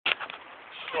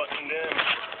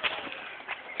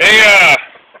Hey,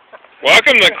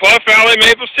 welcome to Clough Valley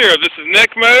Maple Syrup. This is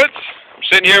Nick Motz. I'm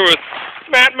sitting here with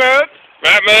Matt Motz.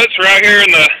 Matt Motz. We're out here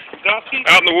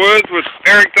out in the woods with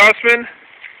Eric Dussman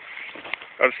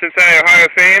of Cincinnati, Ohio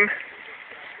fame.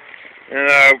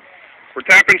 And we're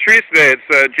tapping trees today.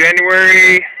 It's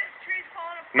January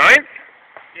 9th?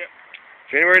 Yep.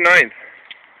 January 9th.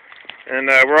 And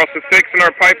we're also fixing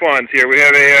our pipelines here. We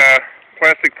have a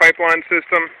plastic pipeline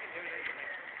system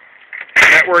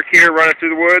network here running through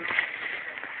the woods.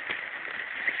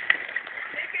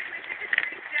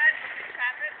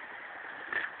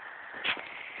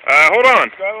 Hold on.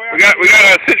 We got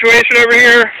a situation over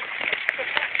here.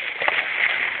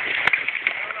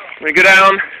 We go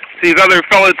down, see these other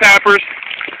fellow tappers.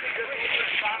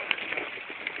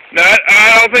 No,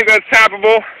 I don't think that's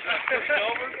tappable.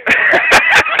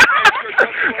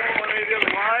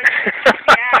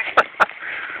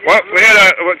 Well, we had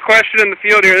a question in the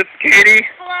field here. This is Katie.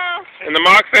 Hello. And the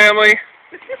Mock family.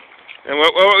 And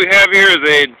what we have here is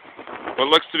what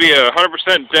looks to be a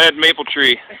 100% dead maple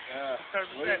tree.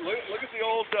 Look at the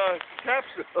old taps.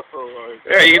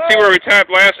 Yeah, you can see where we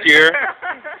tapped last year.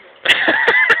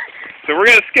 So we're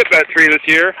going to skip that tree this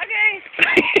year. Okay.